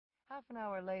Half an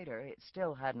hour later, it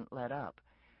still hadn't let up.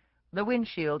 The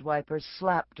windshield wipers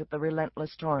slapped at the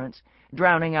relentless torrents,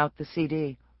 drowning out the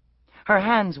CD. Her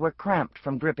hands were cramped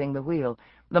from gripping the wheel,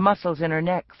 the muscles in her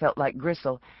neck felt like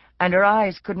gristle, and her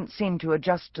eyes couldn't seem to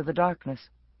adjust to the darkness.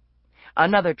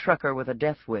 Another trucker with a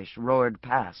death wish roared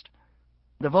past.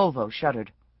 The Volvo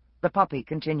shuddered. The puppy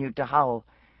continued to howl.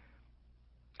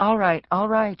 All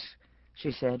right,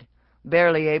 she said,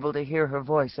 barely able to hear her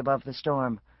voice above the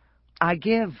storm. I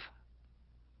give.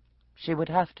 She would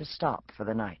have to stop for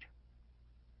the night.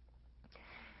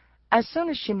 As soon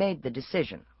as she made the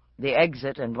decision, the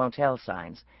exit and motel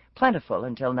signs, plentiful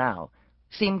until now,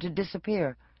 seemed to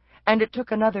disappear, and it took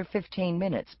another 15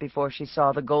 minutes before she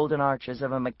saw the golden arches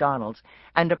of a McDonald's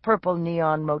and a purple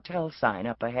neon motel sign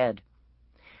up ahead.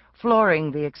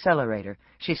 Flooring the accelerator,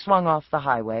 she swung off the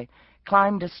highway,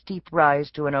 climbed a steep rise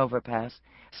to an overpass,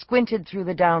 squinted through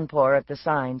the downpour at the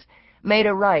signs, made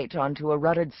a right onto a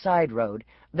rutted side road,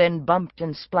 then bumped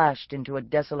and splashed into a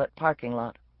desolate parking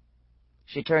lot.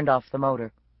 She turned off the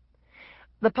motor.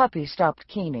 The puppy stopped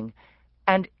keening,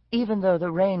 and even though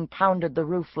the rain pounded the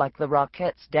roof like the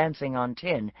Rockettes dancing on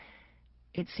tin,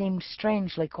 it seemed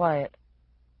strangely quiet.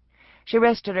 She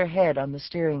rested her head on the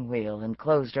steering wheel and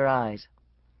closed her eyes.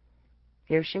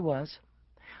 Here she was,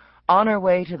 on her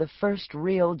way to the first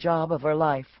real job of her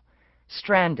life,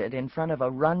 stranded in front of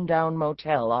a run-down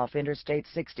motel off Interstate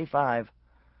 65.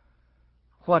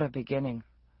 What a beginning.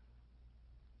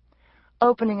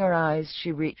 Opening her eyes,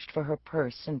 she reached for her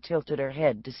purse and tilted her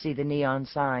head to see the neon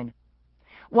sign.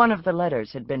 One of the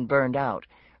letters had been burned out,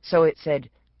 so it said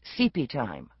 "Seepy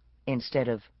Time" instead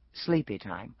of "Sleepy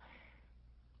Time."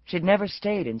 She'd never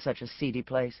stayed in such a seedy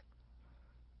place.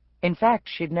 In fact,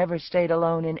 she'd never stayed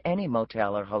alone in any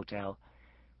motel or hotel.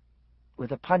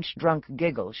 With a punch-drunk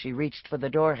giggle, she reached for the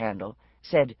door handle,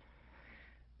 said,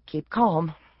 "Keep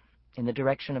calm," in the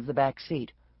direction of the back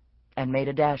seat, and made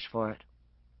a dash for it.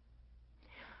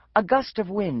 A gust of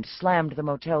wind slammed the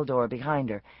motel door behind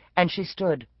her, and she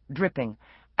stood, dripping,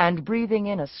 and breathing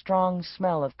in a strong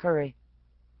smell of curry.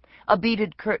 A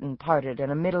beaded curtain parted,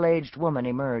 and a middle-aged woman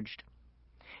emerged.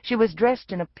 She was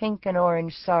dressed in a pink and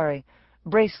orange sari,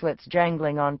 bracelets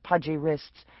jangling on pudgy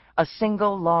wrists, a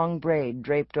single long braid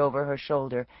draped over her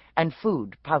shoulder, and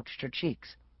food pouched her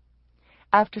cheeks.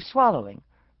 After swallowing,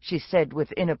 she said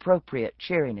with inappropriate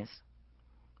cheeriness,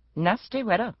 "Nasty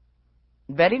weather.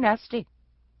 Very nasty."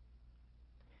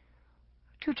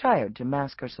 Too tired to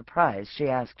mask her surprise, she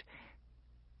asked,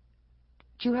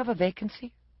 "Do you have a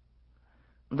vacancy?"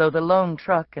 Though the lone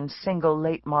truck and single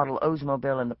late-model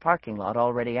Oldsmobile in the parking lot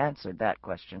already answered that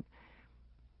question.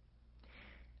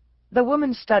 The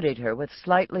woman studied her with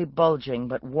slightly bulging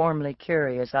but warmly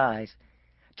curious eyes,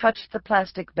 touched the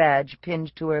plastic badge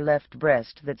pinned to her left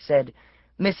breast that said,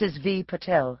 "Mrs. V.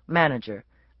 Patel, manager,"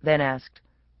 then asked,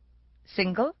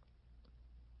 "Single?"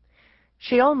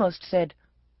 She almost said,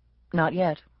 "Not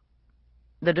yet."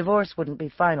 The divorce wouldn't be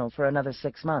final for another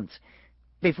 6 months.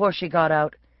 Before she got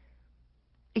out,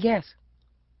 "Yes,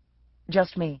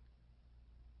 just me."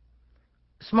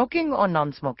 "Smoking or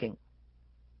non-smoking?"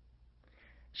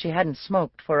 She hadn't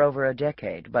smoked for over a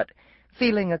decade, but,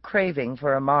 feeling a craving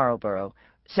for a Marlboro,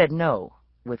 said no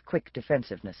with quick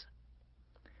defensiveness.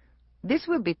 "This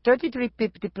will be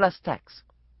 $33.50 plus tax."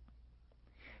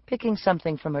 Picking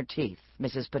something from her teeth,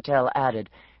 Mrs. Patel added,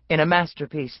 in a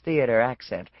Masterpiece Theater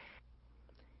accent,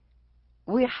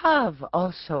 "We have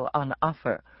also on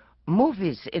offer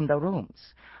movies in the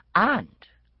rooms, and—"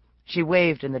 She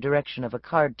waved in the direction of a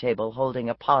card table holding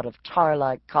a pot of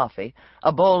tar-like coffee,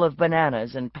 a bowl of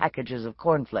bananas, and packages of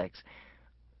cornflakes.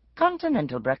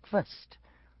 "Continental breakfast.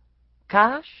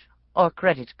 Cash or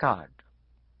credit card?"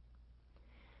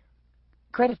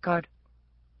 "Credit card."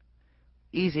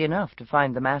 Easy enough to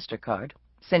find the MasterCard,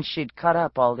 since she'd cut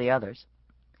up all the others.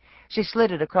 She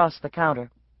slid it across the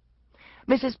counter.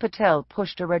 Mrs. Patel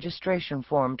pushed a registration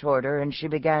form toward her, and she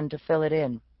began to fill it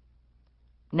in.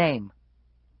 Name: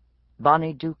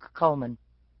 Bonnie Duke Coleman.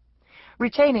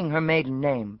 Retaining her maiden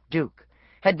name, Duke,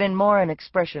 had been more an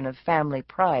expression of family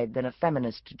pride than a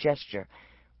feminist gesture,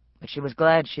 but she was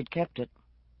glad she'd kept it.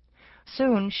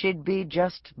 Soon she'd be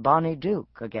just Bonnie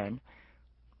Duke again,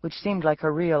 which seemed like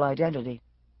her real identity.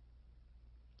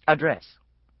 Address.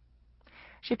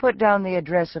 She put down the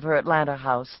address of her Atlanta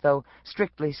house, though,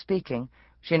 strictly speaking,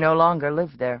 she no longer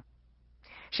lived there.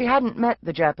 She hadn't met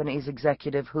the Japanese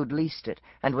executive who'd leased it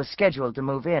and was scheduled to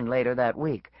move in later that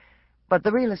week, but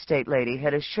the real estate lady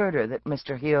had assured her that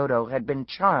Mr. Hyodo had been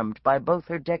charmed by both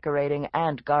her decorating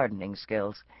and gardening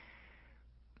skills.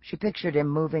 She pictured him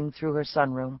moving through her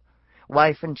sunroom,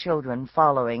 wife and children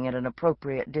following at an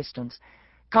appropriate distance,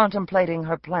 contemplating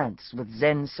her plants with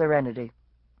Zen serenity.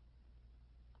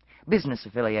 Business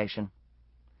affiliation.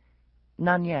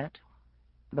 None yet,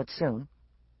 but soon.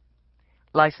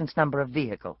 License number of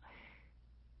vehicle.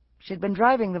 She'd been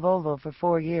driving the Volvo for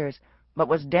 4 years, but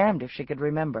was damned if she could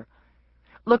remember.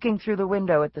 Looking through the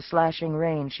window at the slashing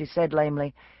rain, she said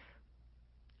lamely,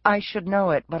 "I should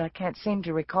know it, but I can't seem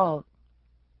to recall."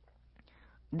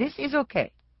 "This is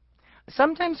okay.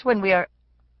 Sometimes when we are—"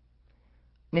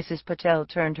 Mrs. Patel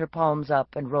turned her palms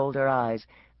up and rolled her eyes,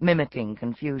 mimicking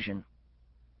confusion.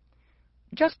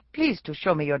 "Just please to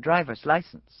show me your driver's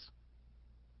license."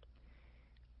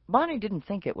 Bonnie didn't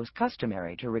think it was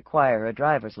customary to require a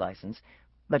driver's license,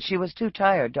 but she was too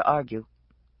tired to argue.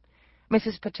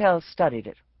 Mrs. Patel studied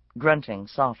it, grunting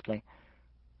softly.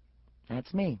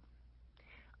 "That's me.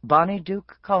 Bonnie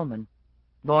Duke Coleman,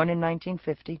 born in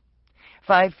 1950,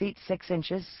 5 feet 6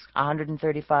 inches,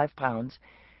 135 pounds.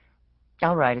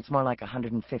 All right, it's more like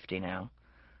 150 now.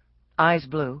 Eyes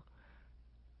blue.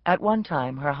 At one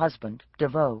time, her husband,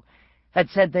 DeVoe, had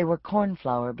said they were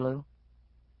cornflower blue.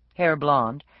 Hair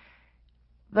blonde,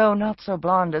 though not so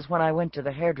blonde as when I went to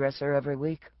the hairdresser every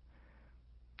week.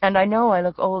 And I know I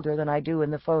look older than I do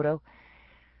in the photo,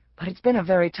 but it's been a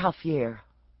very tough year."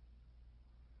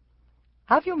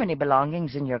 "Have you many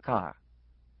belongings in your car?"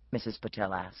 Mrs.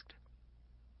 Patel asked.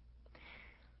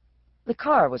 The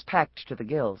car was packed to the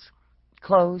gills.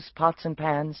 Clothes, pots and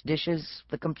pans, dishes,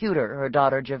 the computer her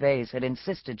daughter Gervase had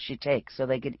insisted she take so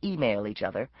they could email each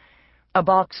other, a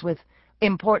box with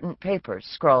 "important papers"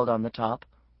 scrawled on the top.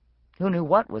 Who knew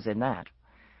what was in that?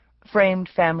 Framed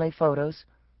family photos,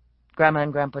 Grandma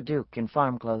and Grandpa Duke in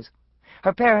farm clothes,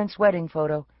 her parents' wedding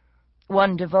photo,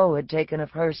 one DeVoe had taken of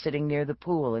her sitting near the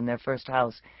pool in their first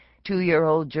house,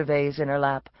 2-year-old Gervase in her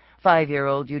lap,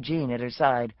 5-year-old Eugene at her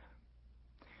side.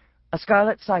 A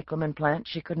scarlet cyclamen plant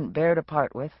she couldn't bear to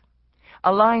part with,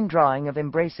 a line drawing of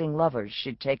embracing lovers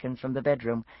she'd taken from the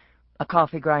bedroom, a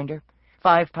coffee grinder,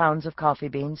 5 pounds of coffee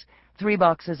beans, 3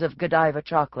 boxes of Godiva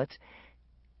chocolates.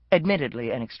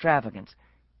 Admittedly an extravagance,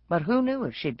 but who knew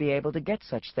if she'd be able to get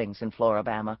such things in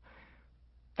Florabama?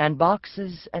 And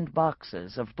boxes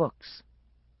of books.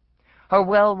 Her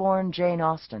well-worn Jane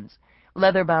Austens,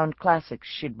 leather-bound classics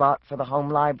she'd bought for the home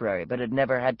library but had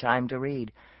never had time to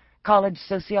read, college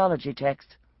sociology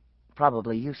texts,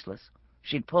 probably useless,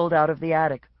 she'd pulled out of the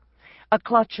attic, a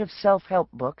clutch of self-help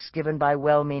books given by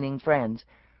well-meaning friends,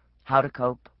 how to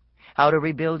cope, how to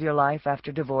rebuild your life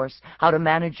after divorce, how to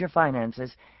manage your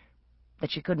finances,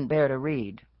 that she couldn't bear to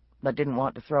read, but didn't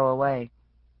want to throw away.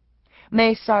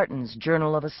 May Sarton's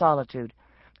Journal of a Solitude,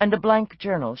 and a blank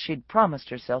journal she'd promised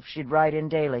herself she'd write in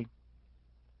daily.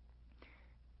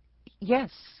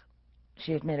 "Yes,"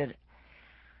 she admitted,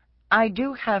 "I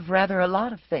do have rather a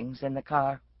lot of things in the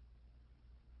car."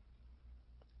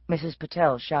 Mrs.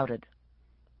 Patel shouted,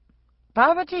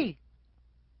 "Parvati!"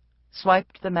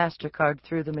 Swiped the MasterCard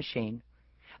through the machine,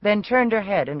 then turned her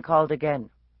head and called again.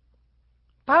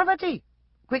 "Parvati!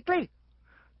 Quickly!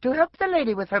 To help the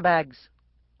lady with her bags."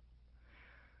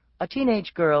 A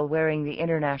teenage girl wearing the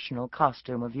international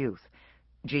costume of youth,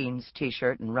 jeans,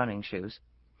 T-shirt, and running shoes,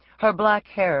 her black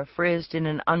hair frizzed in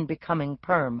an unbecoming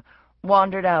perm,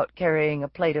 wandered out carrying a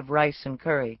plate of rice and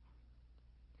curry.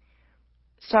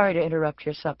 "Sorry to interrupt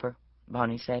your supper,"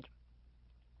 Bonnie said.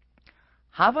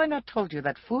 "Have I not told you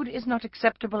that food is not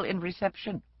acceptable in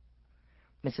reception?"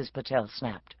 Mrs. Patel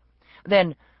snapped.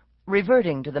 Then,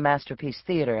 reverting to the Masterpiece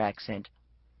Theater accent,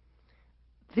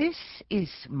 "This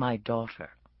is my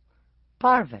daughter,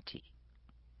 Parvati."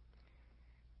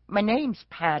 "My name's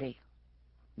Patty,"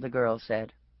 the girl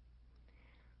said.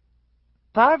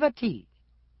 "Parvati,"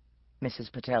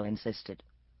 Mrs. Patel insisted.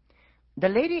 "The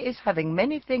lady is having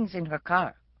many things in her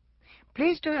car.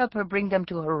 Please to help her bring them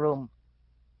to her room."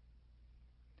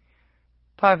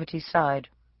 Parvati sighed.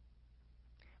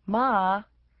 "Ma,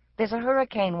 there's a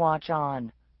hurricane watch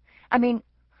on. I mean,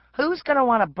 who's going to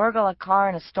want to burgle a car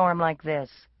in a storm like this?"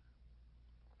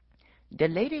 "The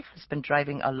lady has been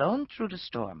driving alone through the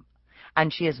storm,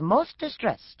 and she is most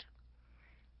distressed,"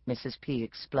 Mrs. P.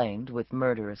 explained with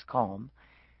murderous calm.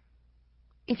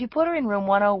 "If you put her in room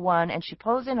 101 and she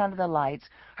pulls in under the lights,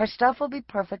 her stuff will be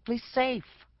perfectly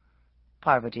safe,"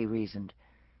 Parvati reasoned.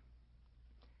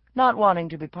 Not wanting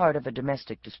to be part of a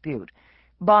domestic dispute,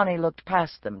 Bonnie looked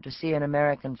past them to see an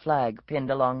American flag pinned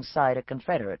alongside a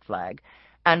Confederate flag,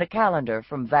 and a calendar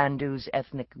from Vandu's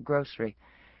Ethnic Grocery.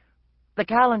 The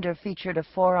calendar featured a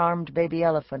 4-armed baby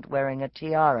elephant wearing a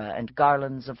tiara and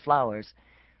garlands of flowers.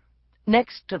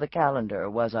 Next to the calendar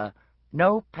was a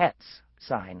 "No Pets"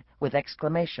 sign with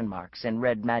exclamation marks in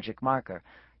red magic marker,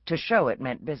 to show it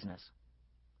meant business.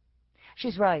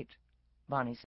 "She's right," Bonnie said.